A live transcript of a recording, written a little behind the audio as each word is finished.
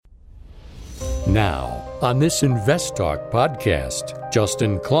Now, on this Invest Talk podcast,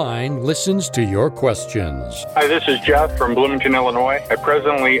 Justin Klein listens to your questions. Hi, this is Jeff from Bloomington, Illinois. I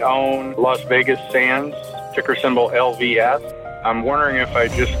presently own Las Vegas Sands, ticker symbol LVS. I'm wondering if I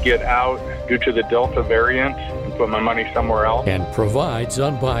just get out due to the Delta variant and put my money somewhere else. And provides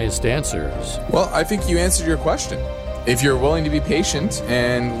unbiased answers. Well, I think you answered your question. If you're willing to be patient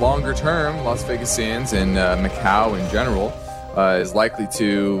and longer term, Las Vegas Sands and Macau in general is likely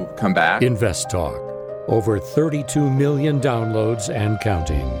to come back. Invest Talk. Over 32 million downloads and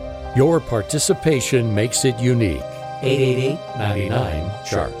counting. Your participation makes it unique.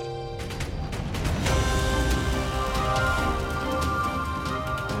 888-99-CHART.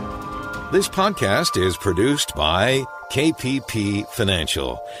 This podcast is produced by KPP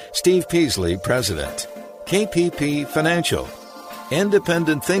Financial. Steve Peasley, President. KPP Financial.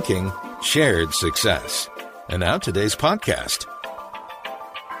 Independent thinking, shared success. And now today's podcast.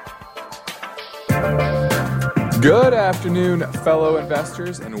 Good afternoon, fellow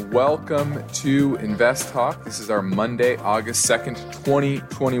investors, and welcome to Invest Talk. This is our Monday, August 2nd,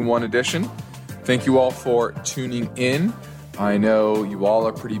 2021 edition. Thank you all for tuning in. I know you all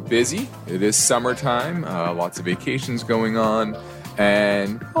are pretty busy. It is summertime, lots of vacations going on,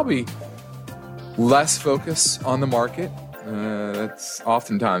 and probably less focus on the market. That's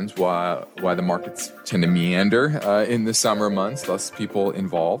oftentimes why the markets tend to meander in the summer months, less people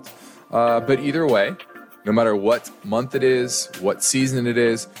involved. But either way, no matter what month it is, what season it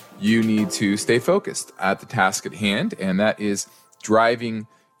is, you need to stay focused at the task at hand, and that is driving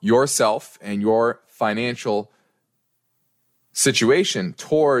yourself and your financial situation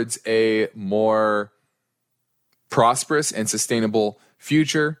towards a more prosperous and sustainable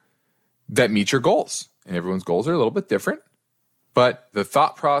future that meets your goals. And everyone's goals are a little bit different, but the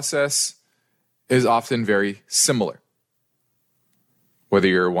thought process is often very similar. Whether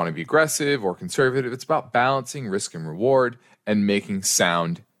you want to be aggressive or conservative, it's about balancing risk and reward and making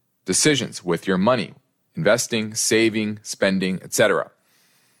sound decisions with your money, investing, saving, spending, etc.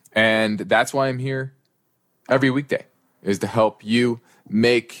 And that's why I'm here every weekday, is to help you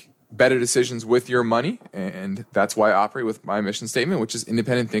make better decisions with your money. And that's why I operate with my mission statement, which is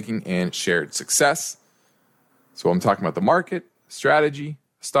independent thinking and shared success. So I'm talking about the market, strategy,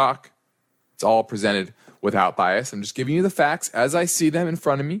 stock. It's all presented without bias. I'm just giving you the facts as I see them in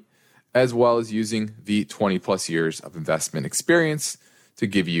front of me, as well as using the 20 plus years of investment experience to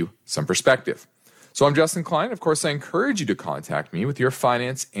give you some perspective. So I'm Justin Klein. Of course, I encourage you to contact me with your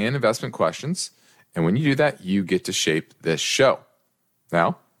finance and investment questions. And when you do that, you get to shape this show.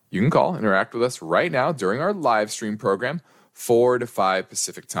 Now, you can call, interact with us right now during our live stream program, 4 to 5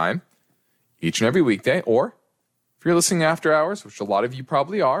 Pacific time, each and every weekday. Or if you're listening after hours, which a lot of you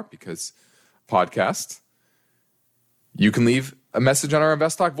probably are because podcast, you can leave a message on our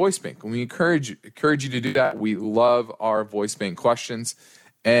Invest Talk voice bank. And we encourage you to do that. We love our voice bank questions.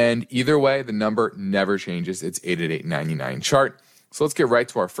 And either way, the number never changes. It's 888-99-CHART. So let's get right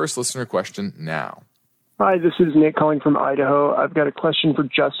to our first listener question now. Hi, this is Nick calling from Idaho. I've got a question for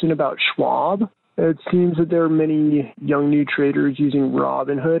Justin about Schwab. It seems that there are many young new traders using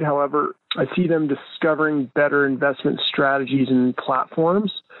Robinhood. However, I see them discovering better investment strategies and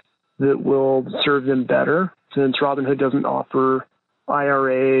platforms that will serve them better, since Robinhood doesn't offer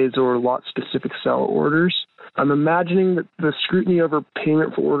IRAs or lot-specific sell orders. I'm imagining that the scrutiny over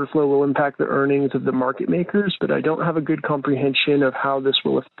payment for order flow will impact the earnings of the market makers, but I don't have a good comprehension of how this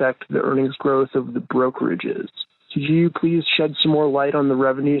will affect the earnings growth of the brokerages. Could you please shed some more light on the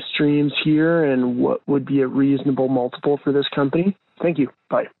revenue streams here and what would be a reasonable multiple for this company? Thank you.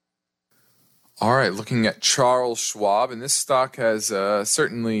 Bye. All right, looking at Charles Schwab, and this stock has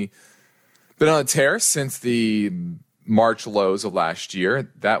certainly been on a tear since the March lows of last year.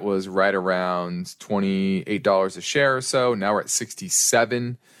 That was right around $28 a share or so. Now we're at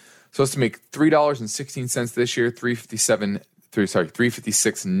 $67. Supposed to make $3.16 this year,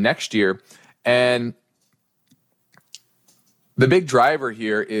 $3.56 next year. And the big driver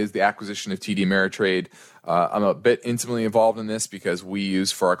here is the acquisition of TD Ameritrade. I'm a bit intimately involved in this because we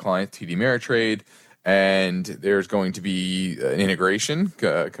use for our clients TD Ameritrade, and there's going to be an integration,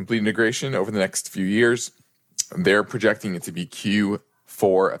 complete integration over the next few years. They're projecting it to be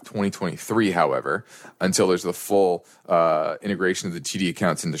Q4 of 2023, however, until there's the full integration of the TD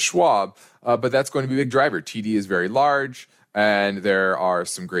accounts into Schwab. But that's going to be a big driver. TD is very large. And there are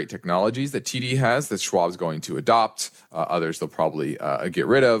some great technologies that TD has that Schwab's going to adopt. Others they'll probably get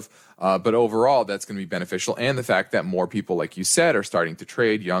rid of. But overall, that's going to be beneficial. And the fact that more people, like you said, are starting to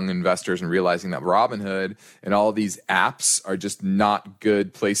trade, young investors, and realizing that Robinhood and all these apps are just not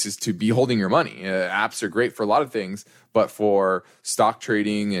good places to be holding your money. Apps are great for a lot of things, but for stock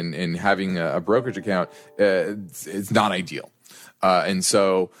trading and having a brokerage account, it's not ideal. And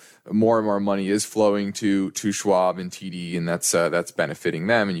so more and more money is flowing to Schwab and TD, and that's benefiting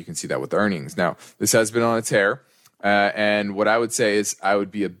them, and you can see that with earnings. Now, this has been on a tear, and what I would say is I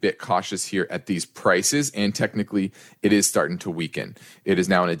would be a bit cautious here at these prices, and technically it is starting to weaken. It is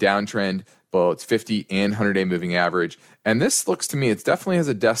now in a downtrend, both 50 and 100-day moving average, and this looks to me, it definitely has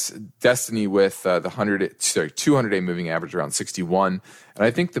a destiny with the 200-day moving average around 61, and I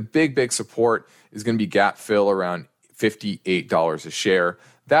think the big support is going to be gap fill around $58 a share.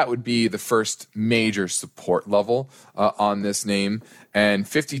 That would be the first major support level on this name. And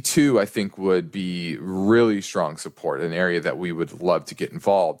 52, I think, would be really strong support, an area that we would love to get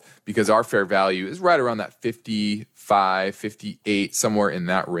involved because our fair value is right around that 55, 58, somewhere in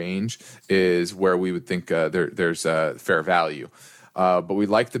that range is where we would think there's fair value. But we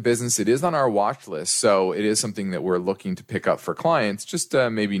like the business. It is on our watch list, so it is something that we're looking to pick up for clients, just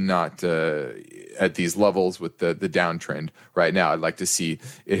maybe not at these levels with the downtrend right now. I'd like to see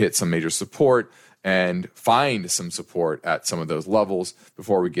it hit some major support and find some support at some of those levels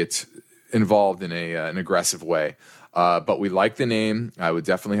before we get involved in an aggressive way. But we like the name. I would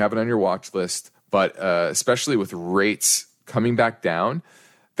definitely have it on your watch list, but especially with rates coming back down,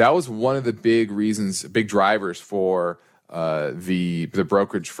 that was one of the big drivers for the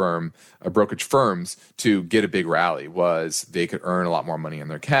brokerage firms to get a big rally was they could earn a lot more money on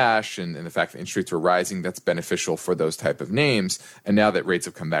their cash, and the fact that interest rates were rising, that's beneficial for those type of names. And now that rates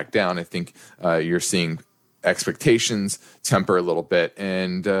have come back down, I think you're seeing expectations temper a little bit,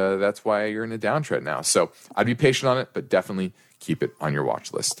 and that's why you're in a downtrend now. So I'd be patient on it, but definitely keep it on your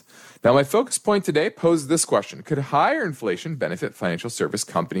watch list. Now, my focus point today poses this question. Could higher inflation benefit financial service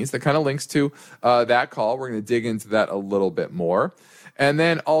companies? That kind of links to that call. We're going to dig into that a little bit more. And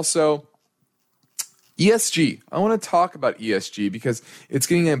then also ESG. I want to talk about ESG because it's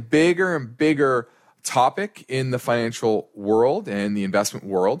getting a bigger and bigger topic in the financial world and the investment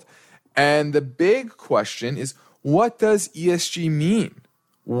world. And the big question is, what does ESG mean?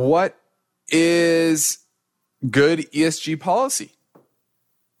 What is good ESG policy?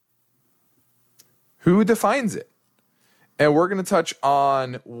 Who defines it? And we're going to touch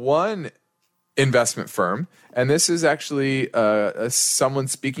on one investment firm, and this is actually someone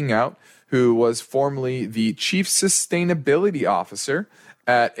speaking out who was formerly the chief sustainability officer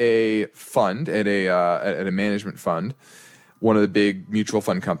at a fund, at a management fund, one of the big mutual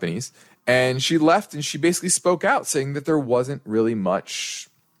fund companies. And she left and she basically spoke out saying that there wasn't really much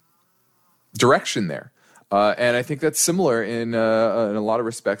direction there. And I think that's similar in a lot of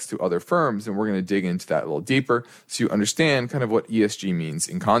respects to other firms, and we're going to dig into that a little deeper so you understand kind of what ESG means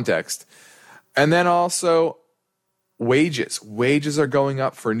in context. And then also wages. Wages are going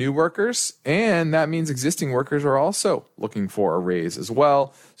up for new workers, and that means existing workers are also looking for a raise as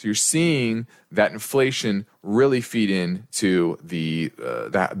well. So you're seeing that inflation really feed into the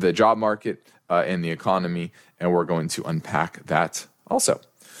job market and the economy, and we're going to unpack that also.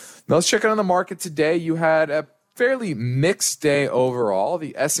 Now let's check out on the market today. You had a fairly mixed day overall.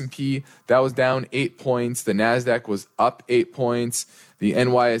 The S&P, that was down 8 points. The NASDAQ was up 8 points. The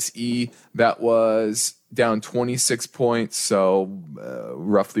NYSE, that was down 26 points, so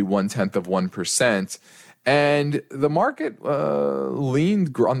roughly 0.1%. And the market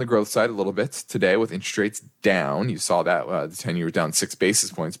leaned on the growth side a little bit today with interest rates down. You saw that the 10-year was down 6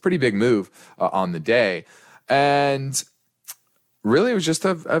 basis points. Pretty big move on the day. And really, it was just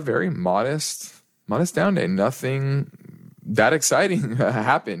a very modest down day. Nothing that exciting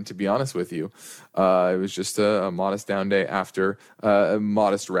happened, to be honest with you. It was just a modest down day after a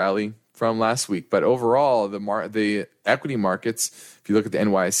modest rally from last week. But overall, the equity markets, if you look at the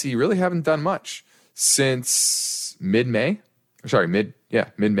NYSE, really haven't done much since mid-May.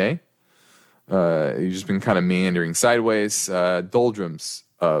 Mid-May. You've just been kind of meandering sideways, doldrums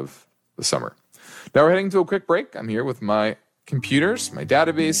of the summer. Now we're heading to a quick break. I'm here with my computers, my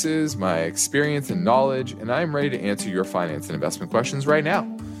databases, my experience and knowledge, and I'm ready to answer your finance and investment questions right now.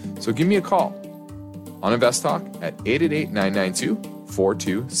 So give me a call on Invest Talk at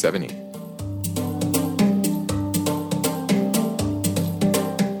 888-992-4278.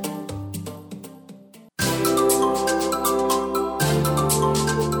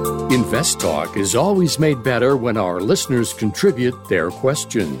 Invest Talk is always made better when our listeners contribute their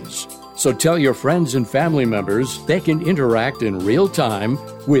questions. So tell your friends and family members they can interact in real time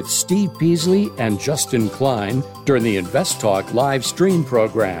with Steve Peasley and Justin Klein during the Invest Talk live stream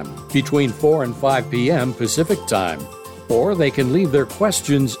program between 4 and 5 p.m. Pacific Time. Or they can leave their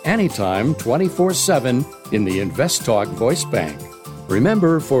questions anytime, 24/7, in the Invest Talk voice bank.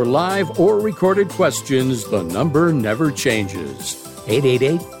 Remember, for live or recorded questions, the number never changes.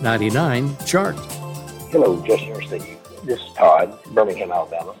 888-99-CHART. Hello, Justin or Steve. This is Todd, Birmingham,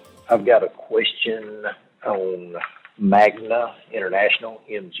 Alabama. I've got a question on Magna International,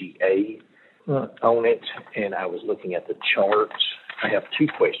 MGA, on it, and I was looking at the charts. I have two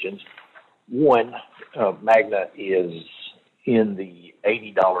questions. One, Magna is in the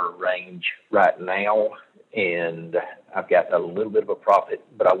 $80 range right now, and I've got a little bit of a profit,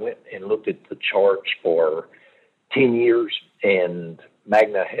 but I went and looked at the charts for 10 years, and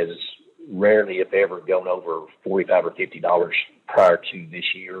Magna has rarely, if ever, gone over $45 or $50 prior to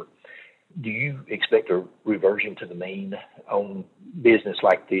this year. Do you expect a reversion to the mean on business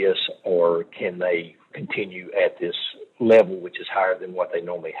like this, or can they continue at this level, which is higher than what they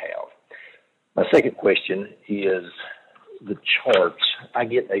normally have? My second question is the charts. I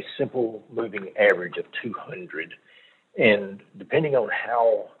get a simple moving average of 200, and depending on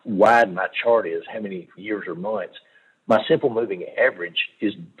how wide my chart is, how many years or months, my simple moving average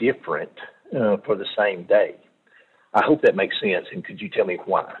is different for the same day. I hope that makes sense, and could you tell me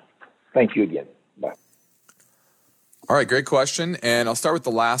why? Thank you again. Bye. All right, great question. And I'll start with the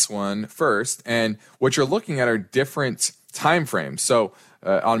last one first. And what you're looking at are different time frames. So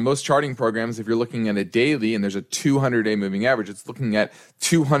on most charting programs, if you're looking at a daily and there's a 200-day moving average, it's looking at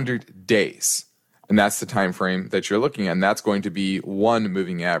 200 days. And that's the time frame that you're looking at. And that's going to be one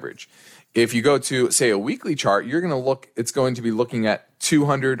moving average. If you go to, say, a weekly chart, it's going to be looking at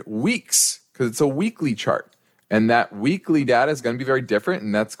 200 weeks because it's a weekly chart. And that weekly data is going to be very different,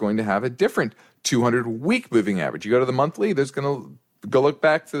 and that's going to have a different 200-week moving average. You go to the monthly, there's going to go look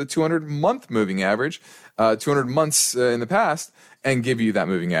back to the 200-month moving average, 200 months in the past, and give you that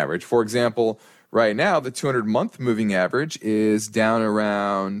moving average. For example, right now, the 200-month moving average is down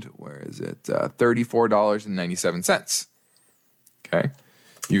around, $34.97. Okay.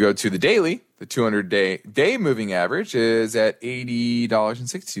 You go to the daily, the 200-day moving average is at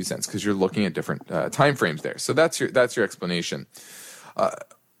 $80.62 because you're looking at different time frames there. So that's your explanation.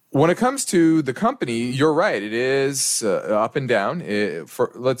 When it comes to the company, you're right. It is up and down.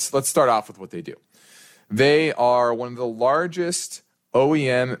 Let's start off with what they do. They are one of the largest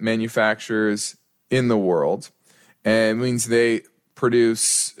OEM manufacturers in the world, and it means they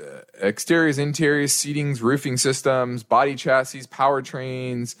produce exteriors, interiors, seatings, roofing systems, body chassis,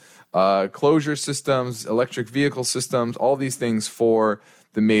 powertrains, closure systems, electric vehicle systems, all these things for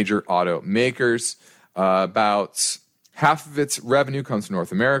the major automakers. About half of its revenue comes from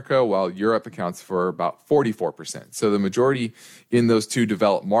North America, while Europe accounts for about 44%. So the majority in those two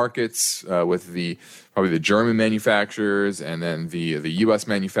developed markets, with probably the German manufacturers and then the U.S.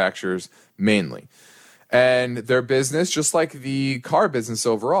 manufacturers mainly. And their business, just like the car business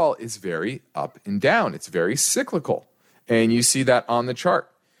overall, is very up and down. It's very cyclical. And you see that on the chart.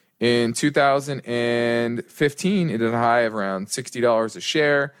 In 2015, it had a high of around $60 a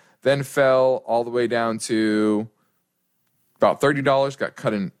share, then fell all the way down to about $30, got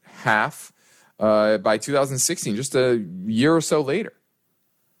cut in half by 2016, just a year or so later.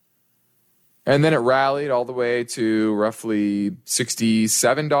 And then it rallied all the way to roughly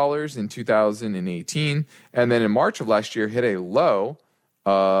 $67 in 2018. And then in March of last year, hit a low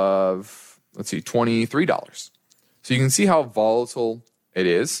of, $23. So you can see how volatile it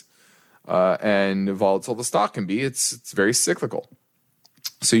is and volatile the stock can be. It's very cyclical.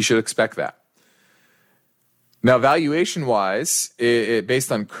 So you should expect that. Now, valuation-wise,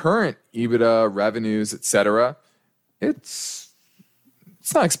 based on current EBITDA, revenues, etc., it's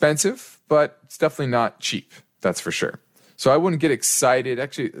not expensive, but it's definitely not cheap. That's for sure. So I wouldn't get excited.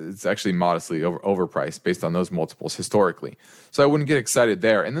 Actually, it's actually modestly overpriced based on those multiples historically. So I wouldn't get excited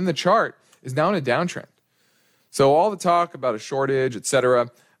there. And then the chart is now in a downtrend. So all the talk about a shortage,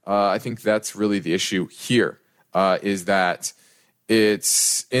 etc., I think that's really the issue here, is that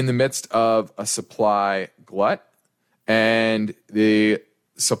it's in the midst of a supply glut, and the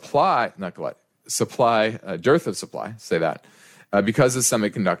dearth of supply, say that, because of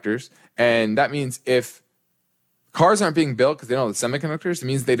semiconductors. And that means if cars aren't being built because they don't have the semiconductors, it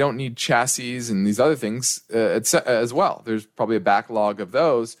means they don't need chassis and these other things as well. There's probably a backlog of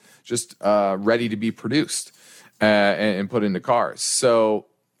those just ready to be produced and put into cars. So,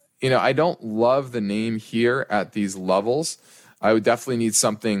 I don't love the name here at these levels. I would definitely need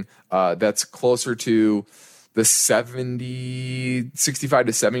something that's closer to the $65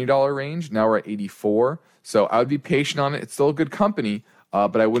 to $70 range. Now we're at $84. So I would be patient on it. It's still a good company,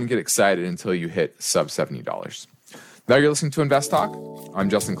 but I wouldn't get excited until you hit sub $70. Now you're listening to Invest Talk. I'm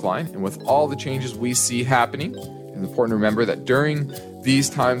Justin Klein, and with all the changes we see happening, it's important to remember that during these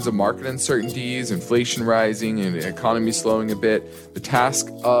times of market uncertainties, inflation rising, and the economy slowing a bit, the task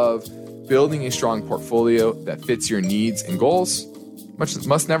of building a strong portfolio that fits your needs and goals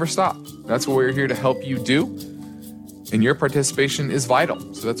must never stop. That's what we're here to help you do, and your participation is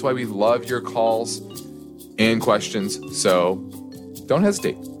vital. So that's why we love your calls and questions. So don't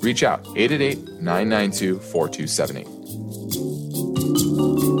hesitate. Reach out, 888-992-4278.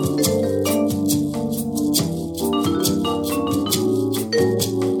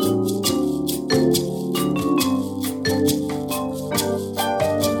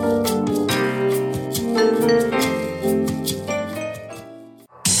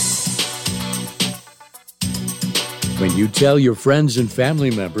 When you tell your friends and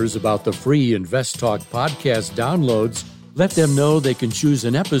family members about the free Invest Talk podcast downloads, let them know they can choose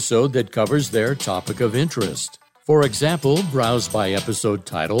an episode that covers their topic of interest. For example, browse by episode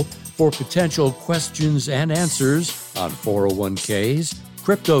title for potential questions and answers on 401ks,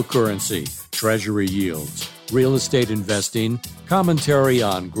 cryptocurrency, treasury yields, real estate investing, commentary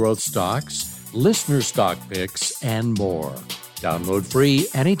on growth stocks, listener stock picks, and more. Download free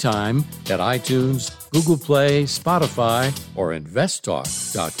anytime at iTunes, Google Play, Spotify, or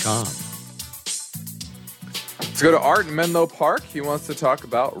investtalk.com. Let's go to Art in Menlo Park. He wants to talk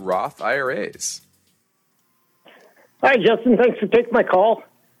about Roth IRAs. Hi, Justin. Thanks for taking my call.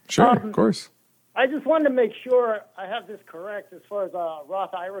 Sure, of course. I just wanted to make sure I have this correct as far as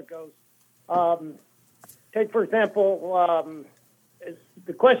Roth IRA goes. Take, for example,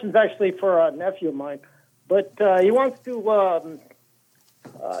 the question's actually for a nephew of mine, but he wants to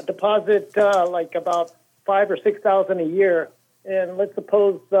deposit like about $5,000 or $6,000 a year, and let's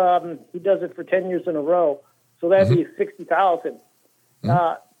suppose he does it for 10 years in a row, so that'd be $60,000. And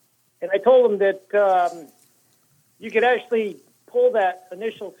I told him that you could actually pull that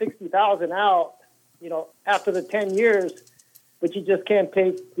initial $60,000 out, after the 10 years, but you just can't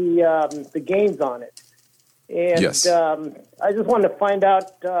take the gains on it. And yes. I just wanted to find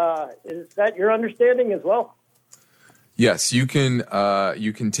out, is that your understanding as well? Yes, you can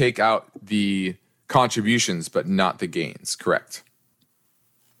take out the contributions, but not the gains. Correct.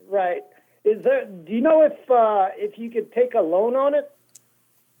 Right. Do you know if you could take a loan on it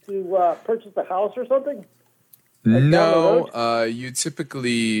to purchase a house or something? No, you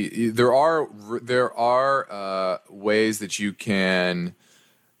typically there are ways that you can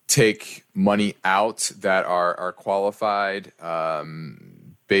take money out that are qualified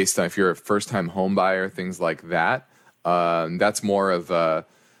based on if you're a first-time home buyer, things like that. That's more of a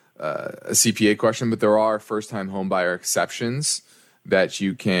CPA question, but there are first-time home buyer exceptions that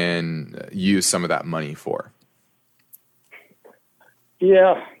you can use some of that money for.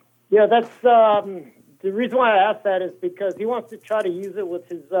 Yeah, that's the reason why I asked that is because he wants to try to use it with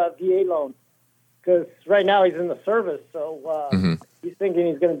his VA loan, because right now he's in the service, so he's thinking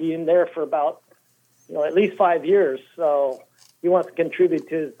he's going to be in there for about at least 5 years. So he wants to contribute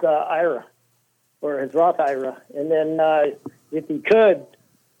to his IRA or his Roth IRA, and then if he could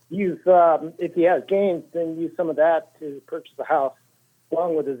use if he has gains, then use some of that to purchase a house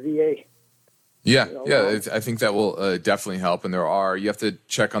along with his VA. Yeah, I think that will definitely help. And you have to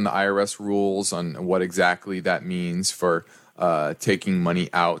check on the IRS rules on what exactly that means for taking money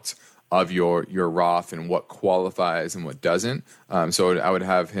out of your Roth and what qualifies and what doesn't. So I would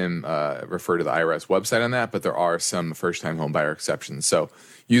have him refer to the IRS website on that, but there are some first-time home buyer exceptions. So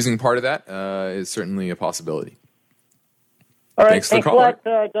using part of that is certainly a possibility. All right, thanks for a lot,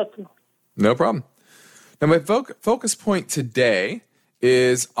 Justin. No problem. Now, my focus point today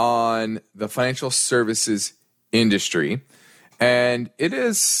is on the financial services industry. And it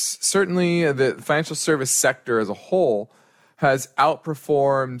is certainly the financial service sector as a whole has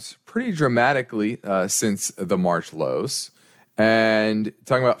outperformed pretty dramatically since the March lows. And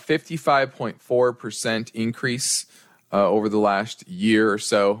talking about 55.4% increase over the last year or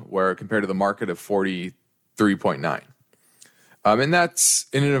so, where compared to the market of 43.9%. And that's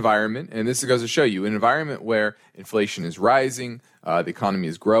in an environment, and this goes to show you, an environment where inflation is rising, the economy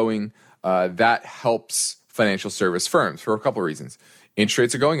is growing, that helps financial service firms for a couple of reasons. Interest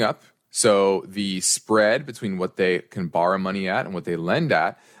rates are going up, so the spread between what they can borrow money at and what they lend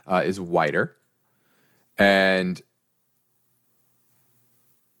at is wider. And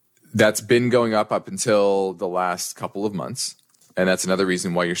that's been going up until the last couple of months. And that's another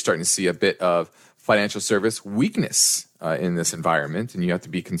reason why you're starting to see a bit of financial service weakness in this environment, and you have to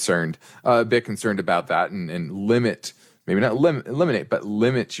be a bit concerned about that, and limit, maybe not eliminate, but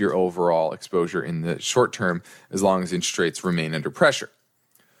limit your overall exposure in the short term as long as interest rates remain under pressure.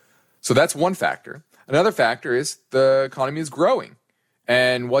 So that's one factor. Another factor is the economy is growing.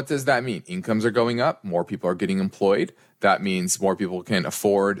 And what does that mean? Incomes are going up. More people are getting employed. That means more people can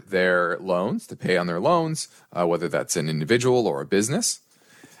afford their loans, to pay on their loans, whether that's an individual or a business.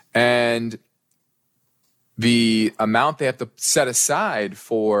 And the amount they have to set aside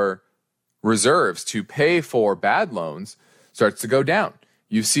for reserves to pay for bad loans starts to go down.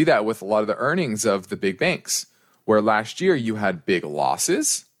 You see that with a lot of the earnings of the big banks, where last year you had big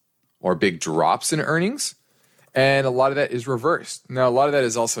losses or big drops in earnings, and a lot of that is reversed. Now, a lot of that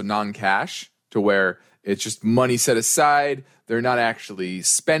is also non-cash, to where it's just money set aside. They're not actually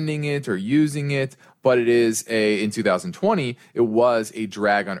spending it or using it, but it is in 2020, it was a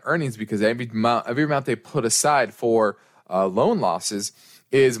drag on earnings because every amount they put aside for loan losses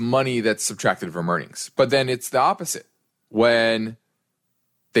is money that's subtracted from earnings. But then it's the opposite. When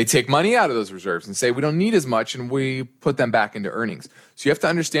they take money out of those reserves and say, we don't need as much, and we put them back into earnings. So you have to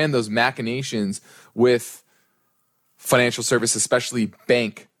understand those machinations with financial services, especially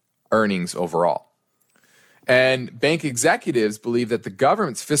bank earnings overall. And bank executives believe that the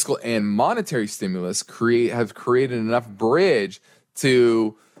government's fiscal and monetary stimulus have created enough bridge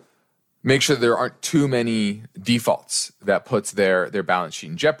to make sure there aren't too many defaults that puts their balance sheet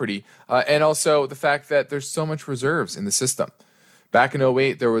in jeopardy. And also the fact that there's so much reserves in the system. Back in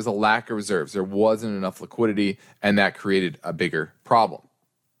 2008, there was a lack of reserves. There wasn't enough liquidity, and that created a bigger problem.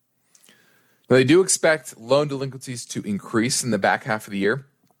 Now, they do expect loan delinquencies to increase in the back half of the year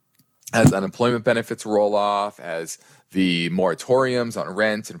as unemployment benefits roll off, as the moratoriums on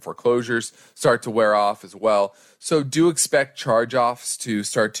rent and foreclosures start to wear off as well. So do expect charge-offs to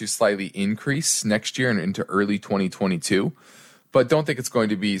start to slightly increase next year and into early 2022, but don't think it's going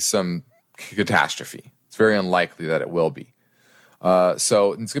to be some catastrophe. It's very unlikely that it will be.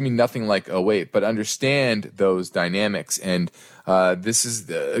 So it's going to be nothing like 2008, but understand those dynamics. And this is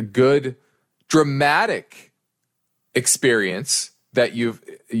a good dramatic experience that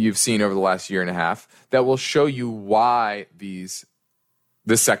you've seen over the last year and a half that will show you why this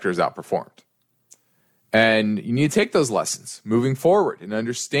sector is outperformed. And you need to take those lessons moving forward and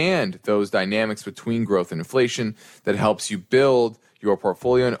understand those dynamics between growth and inflation that helps you build your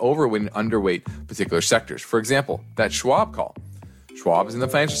portfolio and overweight and underweight particular sectors. For example, that Schwab call. Schwab is in the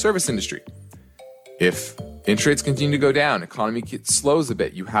financial service industry. If interest rates continue to go down, economy slows a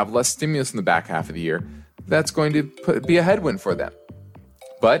bit, you have less stimulus in the back half of the year, that's going to be a headwind for them.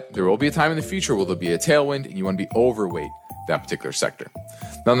 But there will be a time in the future where there'll be a tailwind and you want to be overweight that particular sector.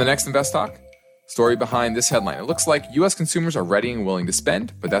 Now, on the next Invest Talk, story behind this headline. It looks like U.S. consumers are ready and willing to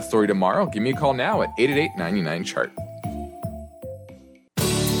spend, but that story tomorrow. Give me a call now at 888-99-CHART.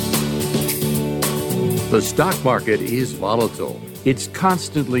 The stock market is volatile. It's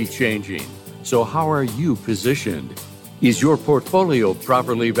constantly changing. So how are you positioned? Is your portfolio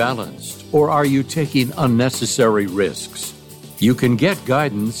properly balanced, or are you taking unnecessary risks? You can get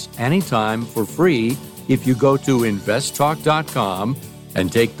guidance anytime for free if you go to investtalk.com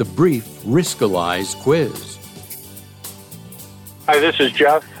and take the brief Riskalyze quiz. Hi, this is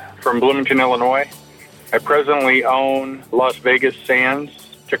Jeff from Bloomington, Illinois. I presently own Las Vegas Sands,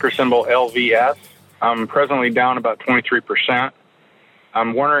 ticker symbol LVS. I'm presently down about 23%.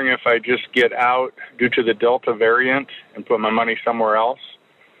 I'm wondering if I just get out due to the Delta variant and put my money somewhere else,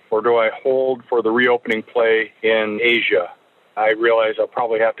 or do I hold for the reopening play in Asia? I realize I'll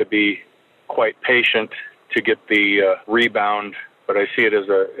probably have to be quite patient to get the rebound, but I see it as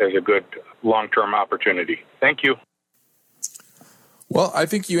a good long-term opportunity. Thank you. Well, I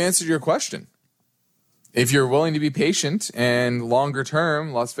think you answered your question. If you're willing to be patient and longer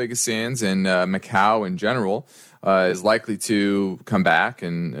term, Las Vegas Sands and Macau in general is likely to come back.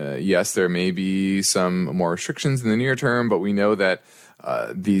 And yes, there may be some more restrictions in the near term, but we know that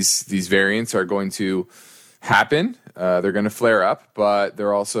these variants are going to happen. They're going to flare up, but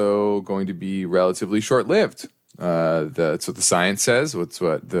they're also going to be relatively short-lived. That's what the science says.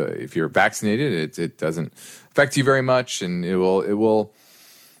 If you're vaccinated, it doesn't affect you very much, and it will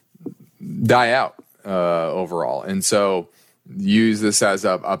die out overall. And so use this as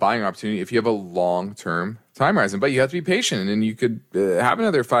a buying opportunity if you have a long-term time horizon. But you have to be patient, and then you could have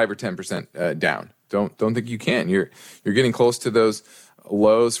another 5 or 10% down. Don't think you can. You're getting close to those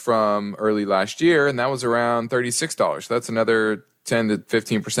lows from early last year, and that was around $36. So that's another 10 to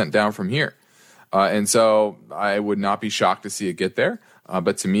 15% down from here. And so I would not be shocked to see it get there.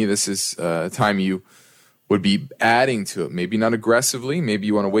 But to me, this is a time you would be adding to it. Maybe not aggressively. Maybe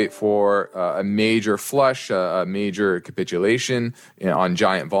you want to wait for a major flush, a major capitulation on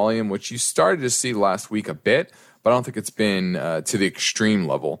giant volume, which you started to see last week a bit, but I don't think it's been to the extreme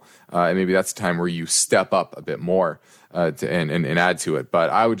level. And maybe that's the time where you step up a bit more and add to it. But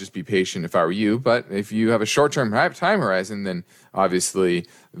I would just be patient if I were you. But if you have a short-term time horizon, then obviously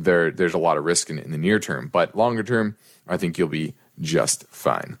there's a lot of risk in the near term. But longer term, I think you'll be just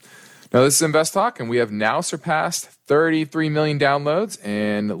fine. Now, this is Invest Talk, and we have now surpassed 33 million downloads.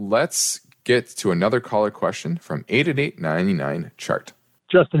 And let's get to another caller question from 888-99-CHART.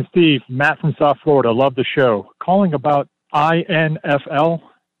 Justin, Steve, Matt from South Florida. Love the show. Calling about INFL,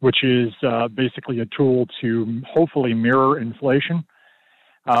 which is basically a tool to hopefully mirror inflation.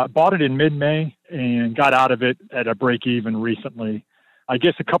 Bought it in mid-May and got out of it at a break-even recently. I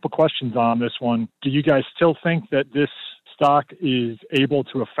guess a couple questions on this one. Do you guys still think that this stock is able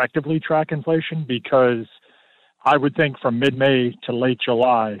to effectively track inflation? Because I would think from mid-May to late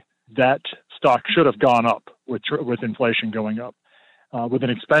July, that stock should have gone up with inflation going up. With an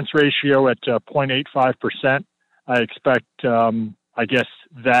expense ratio at 0.85%, I expect, I guess,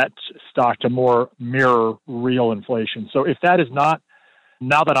 that stock to more mirror real inflation. So if that is not,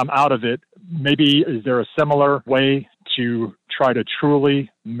 now that I'm out of it, maybe is there a similar way to try to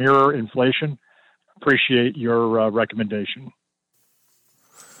truly mirror inflation? Appreciate your recommendation.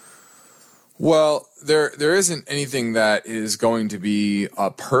 Well, there isn't anything that is going to be a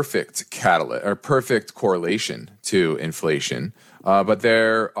perfect catalyst or perfect correlation to inflation, but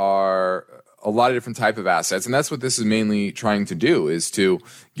there are a lot of different type of assets, and that's what this is mainly trying to do, is to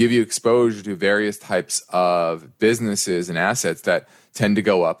give you exposure to various types of businesses and assets that tend to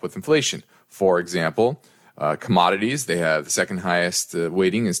go up with inflation. For example, commodities. They have the second highest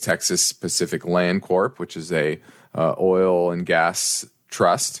weighting is Texas Pacific Land Corp, which is a oil and gas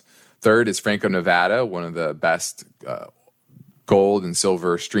trust. Third is Franco-Nevada, one of the best gold and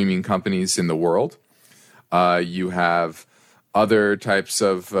silver streaming companies in the world. You have other types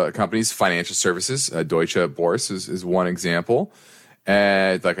of companies, financial services. Deutsche Börse is one example.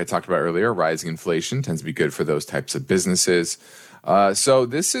 And like I talked about earlier, rising inflation tends to be good for those types of businesses. So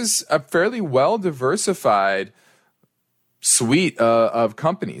this is a fairly well-diversified suite of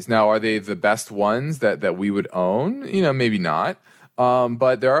companies. Now, are they the best ones that we would own? Maybe not.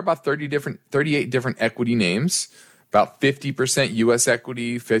 But there are about 38 different equity names, about 50% U.S.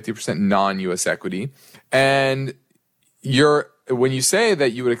 equity, 50% non-U.S. equity. And when you say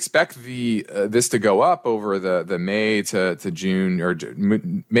that you would expect this to go up over the May to June or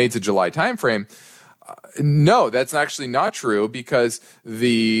May to July timeframe, no, that's actually not true, because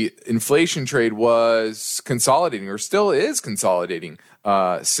the inflation trade was consolidating, or still is consolidating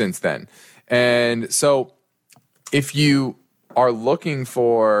since then. And so if you are looking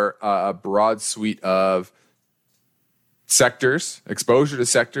for a broad suite of sectors, exposure to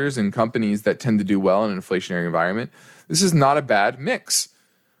sectors and companies that tend to do well in an inflationary environment, this is not a bad mix.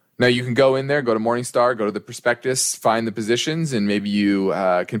 Now, you can go in there, go to Morningstar, go to the prospectus, find the positions, and maybe you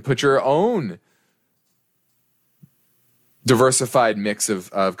can put your own diversified mix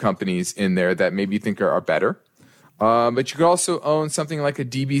of companies in there that maybe you think are better. But you could also own something like a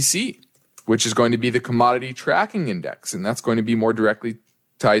DBC, which is going to be the commodity tracking index, and that's going to be more directly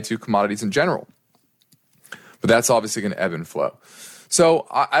tied to commodities in general. But that's obviously going to ebb and flow. So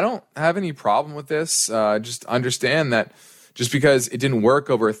I don't have any problem with this. Just understand that just because it didn't work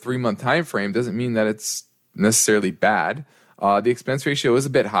over a 3-month time frame doesn't mean that it's necessarily bad. The expense ratio is a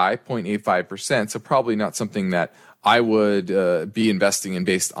bit high, 0.85%, so probably not something that I would be investing in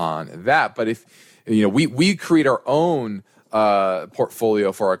based on that. But if we create our own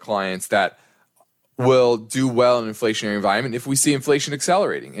portfolio for our clients that will do well in an inflationary environment if we see inflation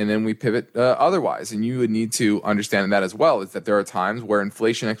accelerating, and then we pivot otherwise. And you would need to understand that as well, is that there are times where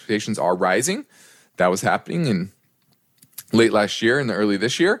inflation expectations are rising. That was happening in late last year and early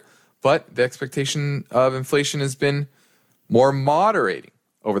this year, but the expectation of inflation has been more moderating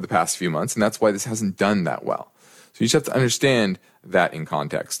over the past few months, and that's why this hasn't done that well. So you just have to understand that in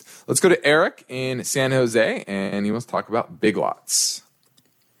context. Let's go to Eric in San Jose, and he wants to talk about Big Lots.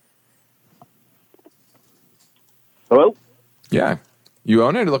 Hello? Yeah. You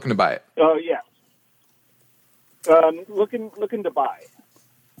own it or looking to buy it? Oh, yeah. Looking to buy.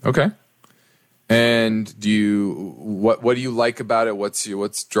 Okay. And what do you like about it?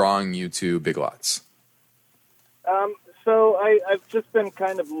 What's drawing you to Big Lots? So I've just been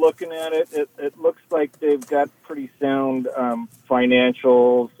kind of looking at it. It looks like they've got pretty sound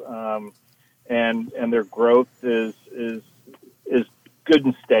financials, and their growth is good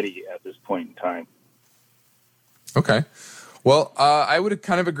and steady at this point in time. Okay. Well, I would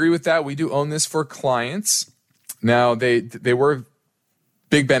kind of agree with that. We do own this for clients. Now, they were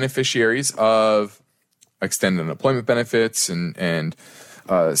big beneficiaries of extended unemployment benefits, and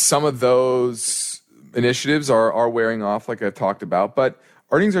some of those initiatives are wearing off, like I've talked about. But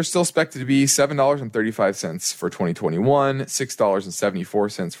earnings are still expected to be $7.35 for 2021,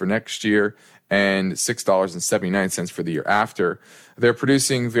 $6.74 for next year, and $6.79 for the year after. They're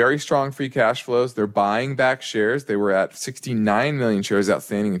producing very strong free cash flows. They're buying back shares. They were at 69 million shares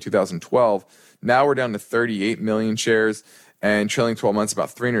outstanding in 2012. Now we're down to 38 million shares, and trailing 12 months, about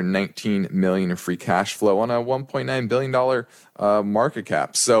 319 million in free cash flow on a $1.9 billion market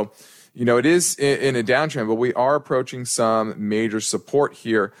cap. So, it is in a downtrend, but we are approaching some major support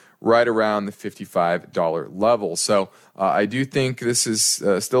here right around the $55 level. So I do think this is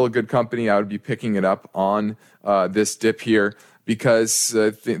still a good company. I would be picking it up on this dip here because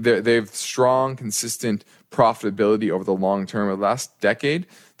they have strong, consistent profitability over the long term. Over the last decade,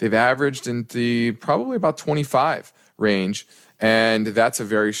 they've averaged in the probably about 25 range. And that's a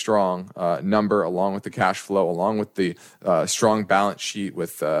very strong number, along with the cash flow, along with the strong balance sheet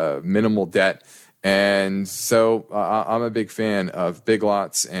with minimal debt. And so I'm a big fan of Big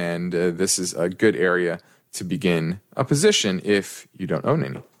Lots, and this is a good area to begin a position if you don't own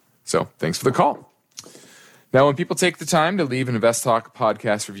any. So thanks for the call. Now, when people take the time to leave an Invest Talk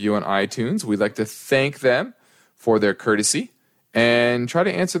podcast review on iTunes, we'd like to thank them for their courtesy and try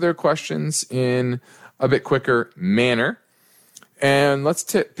to answer their questions in a bit quicker manner. And let's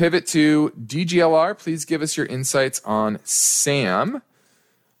pivot to DGLR. Please give us your insights on SAM.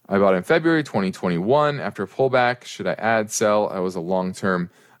 I bought it in February 2021 after a pullback. Should I add, sell? I was a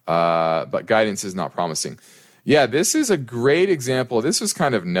long-term, but guidance is not promising. Yeah, this is a great example. This was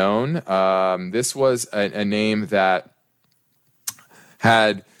kind of known. This was a name that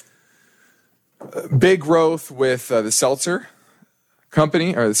had big growth with the Seltzer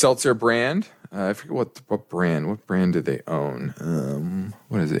company, or the Seltzer brand. I forget what brand. What brand did they own?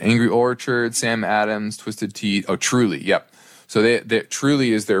 What is it? Angry Orchard, Sam Adams, Twisted Tea. Oh, Truly. Yep. So they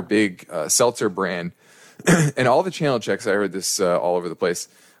Truly is their big seltzer brand. And all the channel checks, I heard this all over the place.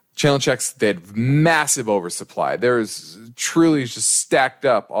 Channel checks, they had massive oversupply. There's Truly just stacked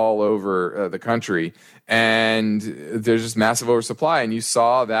up all over the country. And there's just massive oversupply. And you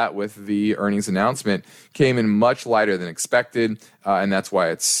saw that with the earnings announcement, came in much lighter than expected. And that's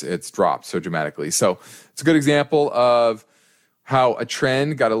why it's dropped so dramatically. So it's a good example of how a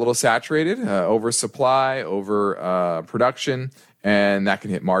trend got a little saturated, oversupply, over production, and that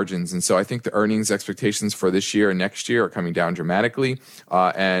can hit margins. And so I think the earnings expectations for this year and next year are coming down dramatically.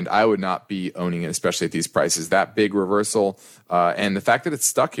 And I would not be owning it, especially at these prices. That big reversal and the fact that it's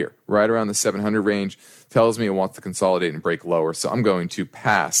stuck here right around the 700 range tells me it wants to consolidate and break lower. So I'm going to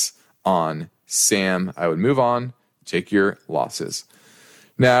pass on SAM. I would move on, take your losses.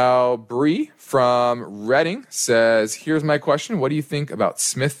 Now, Bree from Reading says, here's my question. What do you think about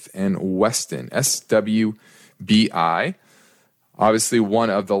Smith & Wesson, SWBI? Obviously, one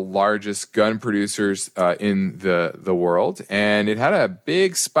of the largest gun producers in the world. And it had a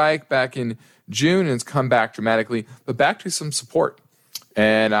big spike back in June, and it's come back dramatically, but back to some support.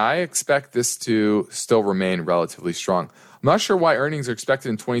 And I expect this to still remain relatively strong. I'm not sure why earnings are expected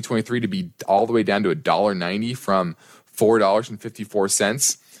in 2023 to be all the way down to $1.90 from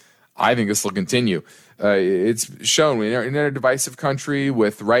 $4.54. I think this will continue. It's shown we're in a divisive country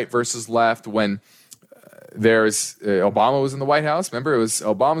with right versus left. When there's Obama was in the White House, remember, it was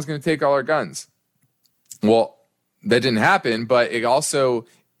Obama's going to take all our guns. Well, that didn't happen, but it also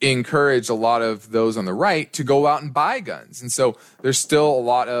encouraged a lot of those on the right to go out and buy guns. And so there's still a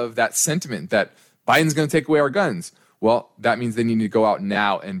lot of that sentiment that Biden's going to take away our guns. Well, that means they need to go out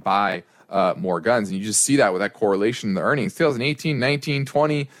now and buy more guns. And you just see that with that correlation in the earnings. 2018, 19,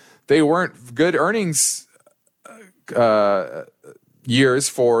 20, they weren't good earnings years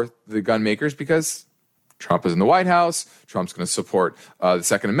for the gun makers because Trump is in the White House. Trump's going to support the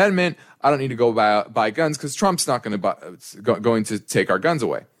Second Amendment. I don't need to go buy guns because Trump's not going to take our guns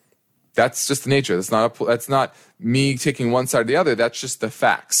away. That's just the nature. That's not me taking one side or the other. That's just the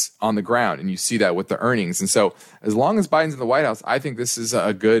facts on the ground, and you see that with the earnings. And so, as long as Biden's in the White House, I think this is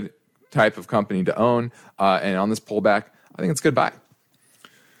a good type of company to own. And on this pullback, I think it's a good buy.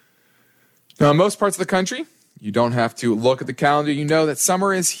 Now, in most parts of the country, you don't have to look at the calendar. You know that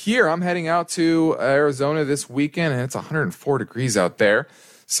summer is here. I'm heading out to Arizona this weekend, and it's 104 degrees out there.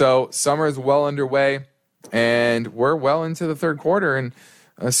 So summer is well underway, and we're well into the third quarter. And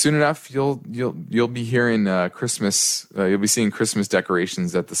soon enough, you'll be hearing Christmas. You'll be seeing Christmas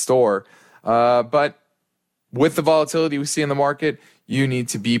decorations at the store. But with the volatility we see in the market, you need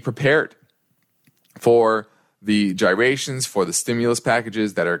to be prepared for the gyrations for the stimulus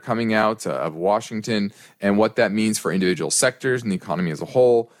packages that are coming out of Washington and what that means for individual sectors and the economy as a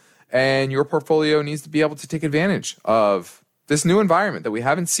whole. And your portfolio needs to be able to take advantage of this new environment that we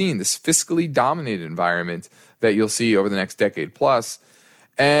haven't seen, this fiscally dominated environment that you'll see over the next decade plus.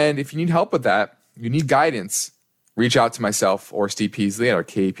 And if you need help with that, you need guidance, reach out to myself or Steve Peasley at our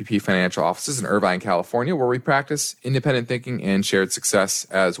KPP Financial offices in Irvine, California, where we practice independent thinking and shared success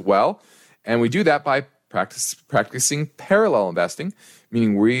as well. And we do that by practicing parallel investing,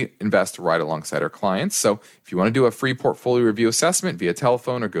 meaning we invest right alongside our clients. So if you want to do a free portfolio review assessment via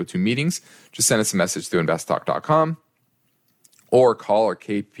telephone or go to meetings, just send us a message through investtalk.com or call our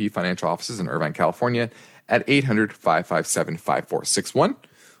KPP Financial offices in Irvine, California at 800-557-5461.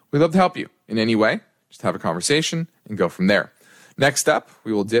 We'd love to help you in any way. Just have a conversation and go from there. Next up,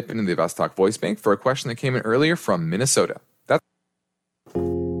 we will dip into the InvestTalk voice bank for a question that came in earlier from Minnesota.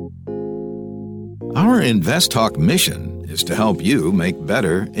 Our InvestTalk mission is to help you make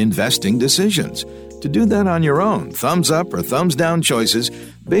better investing decisions. To do that on your own, thumbs up or thumbs down choices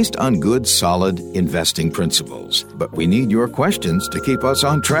based on good, solid investing principles. But we need your questions to keep us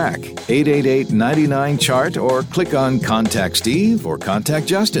on track. 888-99-CHART or click on Contact Steve or Contact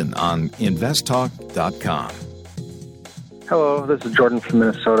Justin on investtalk.com. Hello, this is Jordan from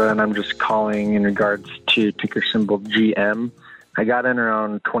Minnesota, and I'm just calling in regards to ticker symbol GM. I got in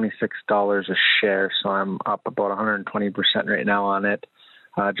around $26 a share, so I'm up about 120% right now on it.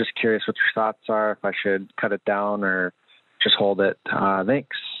 Just curious what your thoughts are, if I should cut it down or just hold it.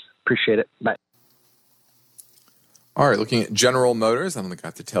 Thanks. Appreciate it. Bye. All right, looking at General Motors, I don't think I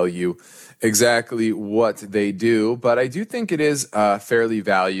have to tell you exactly what they do, but I do think it is fairly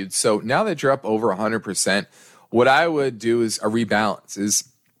valued. So now that you're up over 100%, what I would do is a rebalance. This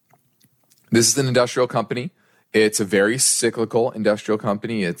is an industrial company. It's a very cyclical industrial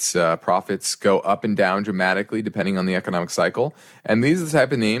company. Its profits go up and down dramatically depending on the economic cycle. And these are the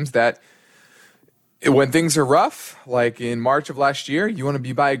type of names that when things are rough, like in March of last year, you want to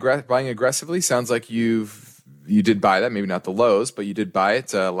be buying aggressively. Sounds like you did buy that, maybe not the lows, but you did buy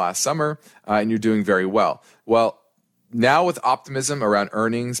it last summer, and you're doing very well. Well, now with optimism around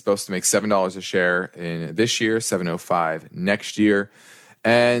earnings, supposed to make $7 a share in this year, $7.05 next year,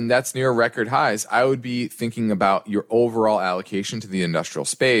 and that's near record highs, I would be thinking about your overall allocation to the industrial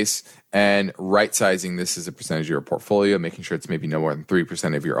space and right-sizing this as a percentage of your portfolio, making sure it's maybe no more than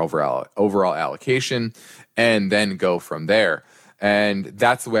 3% of your overall allocation, and then go from there. And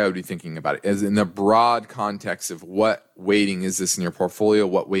that's the way I would be thinking about it, as in the broad context of what weighting is this in your portfolio,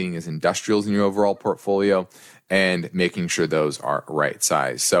 what weighting is industrials in your overall portfolio, and making sure those are right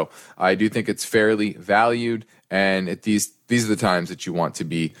size. So I do think it's fairly valued, and at these are the times that you want to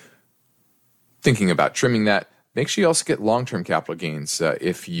be thinking about trimming that. Make sure you also get long-term capital gains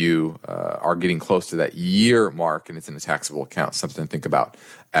if you are getting close to that year mark and it's in a taxable account, something to think about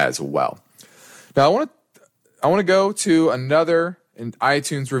as well. Now, I want to go to another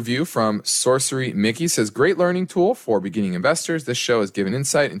iTunes review from Sorcery Mickey. Says, great learning tool for beginning investors. This show has given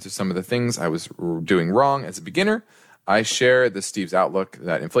insight into some of the things I was doing wrong as a beginner. I share Steve's outlook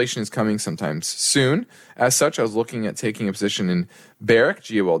that inflation is coming sometimes soon. As such, I was looking at taking a position in Barrick,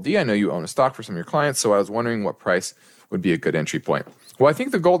 GOLD. I know you own a stock for some of your clients, so I was wondering what price would be a good entry point. Well, I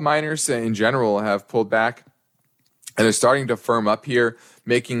think the gold miners in general have pulled back, and they're starting to firm up here,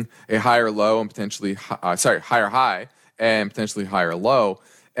 making a higher low and potentially higher high and potentially higher low.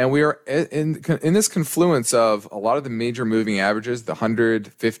 And we are in this confluence of a lot of the major moving averages, the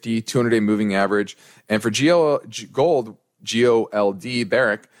 150, 200-day moving average. And for GOLD,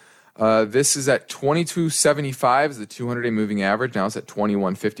 Barrick, this is at 2275 is the 200-day moving average. Now it's at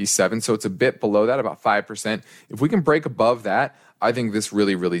 2157, so it's a bit below that, about 5%. If we can break above that, I think this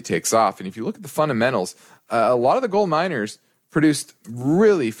really, really takes off. And if you look at the fundamentals, a lot of the gold miners produced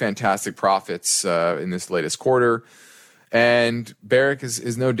really fantastic profits in this latest quarter. And Barrick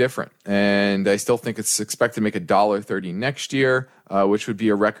is no different. And I still think it's expected to make $1.30 next year, which would be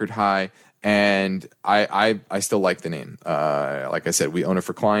a record high. And I still like the name. Like I said, we own it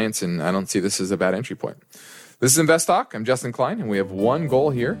for clients, and I don't see this as a bad entry point. This is Invest Talk. I'm Justin Klein, and we have one goal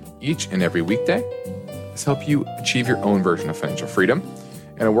here each and every weekday. Let's help you achieve your own version of financial freedom.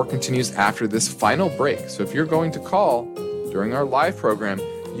 And our work continues after this final break. So if you're going to call during our live program,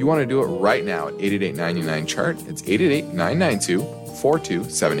 you want to do it right now at 888-99-CHART. It's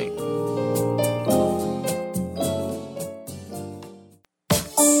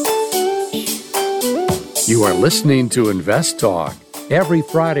 888-992-4278. You are listening to Invest Talk. Every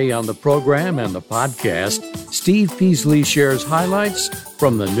Friday on the program and the podcast, Steve Peasley shares highlights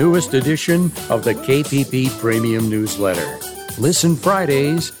from the newest edition of the KPP Premium Newsletter. Listen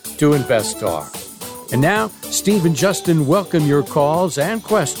Fridays to Invest Talk. And now, Steve and Justin welcome your calls and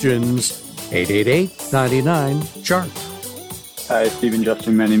questions. 888-99-CHART. Hi, Steve and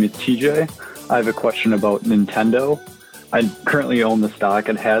Justin. My name is TJ. I have a question about Nintendo. I currently own the stock.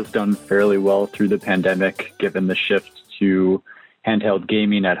 It has done fairly well through the pandemic, given the shift to handheld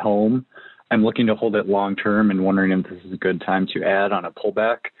gaming at home. I'm looking to hold it long term and wondering if this is a good time to add on a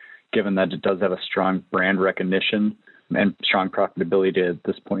pullback, given that it does have a strong brand recognition and strong profitability at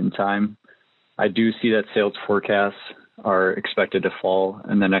this point in time. I do see that sales forecasts are expected to fall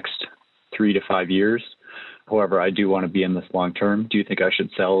in the next 3 to 5 years. However, I do want to be in this long term. Do you think I should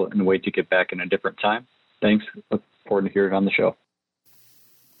sell and wait to get back in a different time? Thanks. Look forward to hearing on the show.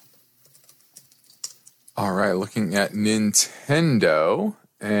 All right, looking at Nintendo.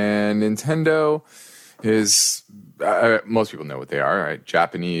 And Nintendo is, most people know what they are, right?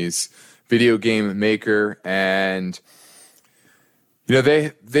 Japanese video game maker. And,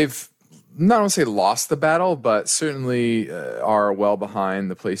 they've not want to say lost the battle, but certainly are well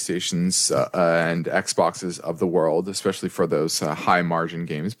behind the PlayStations and Xboxes of the world, especially for those high margin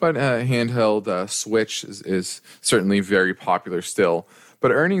games. But handheld Switch is certainly very popular still.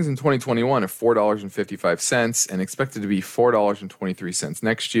 But earnings in 2021 are $4.55 and expected to be $4.23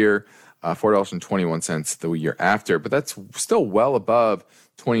 next year, $4.21 the year after. But that's still well above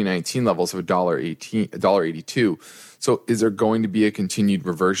 2019 levels of $1.82. So is there going to be a continued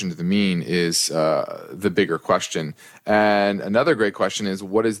reversion to the mean is the bigger question. And another great question is,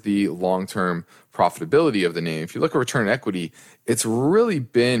 what is the long-term profitability of the name? If you look at return on equity, it's really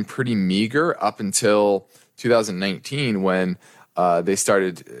been pretty meager up until 2019 when they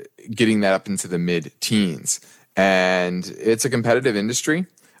started getting that up into the mid-teens. And it's a competitive industry.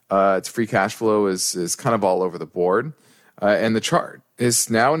 Its free cash flow is kind of all over the board. And the chart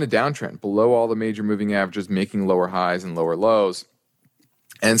is now in a downtrend, below all the major moving averages, making lower highs and lower lows.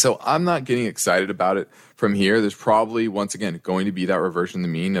 And so I'm not getting excited about it from here. There's probably, once again, going to be that reversion to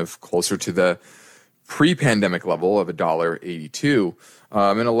the mean of closer to the pre-pandemic level of $1.82.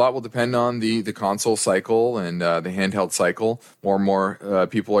 And a lot will depend on the console cycle and the handheld cycle. More and more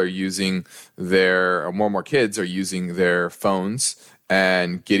people are using more and more kids are using their phones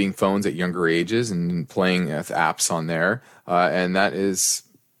and getting phones at younger ages and playing with apps on there. And that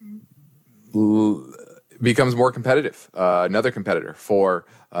becomes more competitive, another competitor for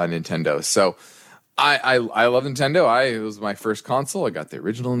Nintendo. So I love Nintendo. It was my first console. I got the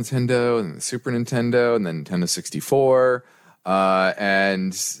original Nintendo and the Super Nintendo and then Nintendo 64.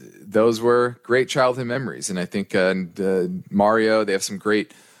 And those were great childhood memories. And I think Mario, they have some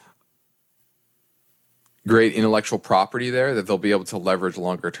great intellectual property there that they'll be able to leverage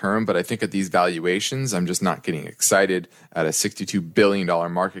longer term. But I think at these valuations, I'm just not getting excited at a $62 billion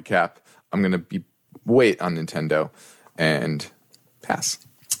market cap. I'm going to wait on Nintendo and pass.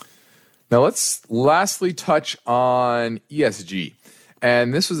 Now let's lastly touch on ESG.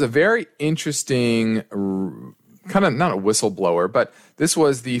 And this was a very interesting, kind of not a whistleblower, but this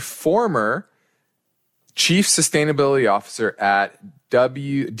was the former Chief Sustainability Officer at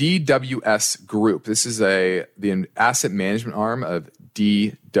DWS Group. This is the asset management arm of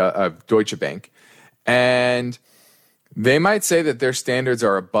Deutsche Bank. And they might say that their standards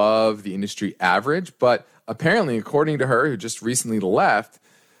are above the industry average, but apparently, according to her, who just recently left,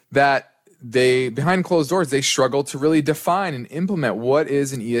 that behind closed doors, they struggle to really define and implement what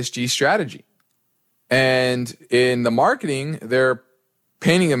is an ESG strategy. And in the marketing, they're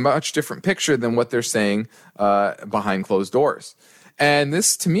painting a much different picture than what they're saying behind closed doors. And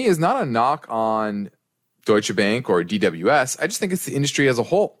this, to me, is not a knock on Deutsche Bank or DWS. I just think it's the industry as a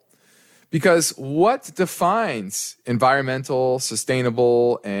whole. Because what defines environmental,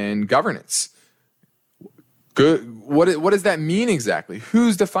 sustainable, and governance? Good. What does that mean exactly?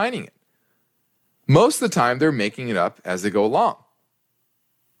 Who's defining it? Most of the time, they're making it up as they go along.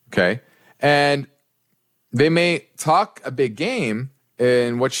 Okay? And they may talk a big game,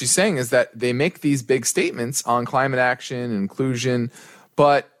 and what she's saying is that they make these big statements on climate action, inclusion,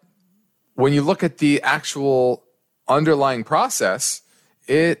 but when you look at the actual underlying process,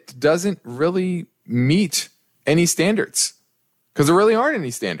 it doesn't really meet any standards because there really aren't any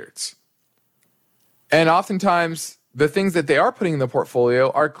standards. And oftentimes, the things that they are putting in the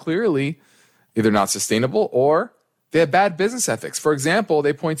portfolio are clearly either not sustainable or they have bad business ethics. For example,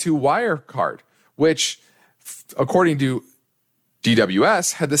 they point to Wirecard, which, according to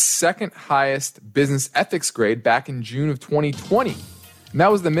DWS, had the second highest business ethics grade back in June of 2020. And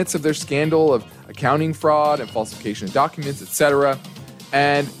that was the midst of their scandal of accounting fraud and falsification of documents, etc.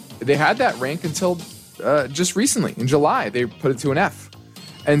 And they had that rank until just recently, in July. They put it to an F.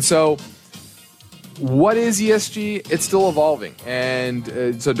 And so What is ESG? It's still evolving.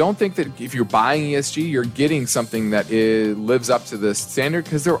 And so don't think that if you're buying ESG, you're getting something that lives up to this standard,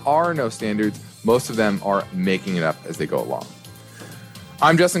 because there are no standards. Most of them are making it up as they go along.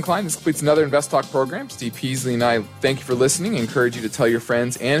 I'm Justin Klein. This completes another Invest Talk program. Steve Peasley and I thank you for listening and encourage you to tell your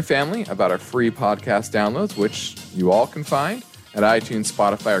friends and family about our free podcast downloads, which you all can find at iTunes,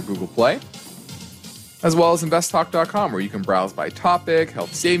 Spotify, or Google Play, as well as investtalk.com, where you can browse by topic,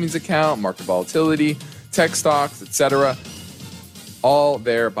 health savings account, market volatility, tech stocks, etc. All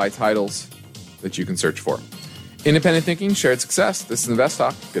there by titles that you can search for. Independent thinking, shared success. This is Invest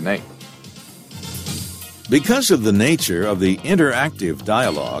Talk. Good night. Because of the nature of the interactive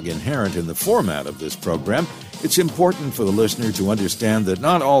dialogue inherent in the format of this program, it's important for the listener to understand that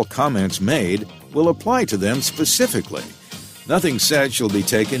not all comments made will apply to them specifically. Nothing said shall be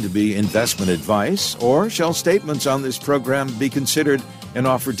taken to be investment advice, or shall statements on this program be considered an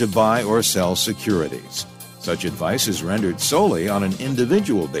offer to buy or sell securities. Such advice is rendered solely on an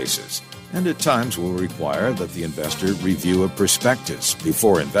individual basis, and at times will require that the investor review a prospectus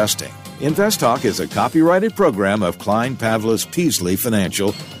before investing. Invest Talk is a copyrighted program of Klein Pavlis Peasley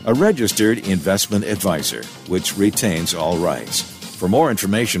Financial, a registered investment advisor, which retains all rights. For more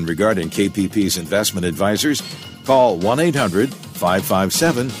information regarding KPP's investment advisors, call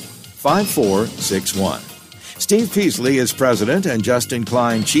 1-800-557-5461. Steve Peasley is President and Justin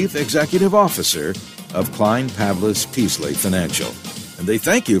Klein Chief Executive Officer of Klein Pavlis Peasley Financial. And they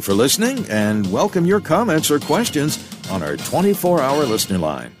thank you for listening and welcome your comments or questions on our 24-hour listener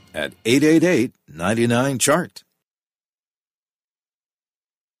line at 888-99-CHART.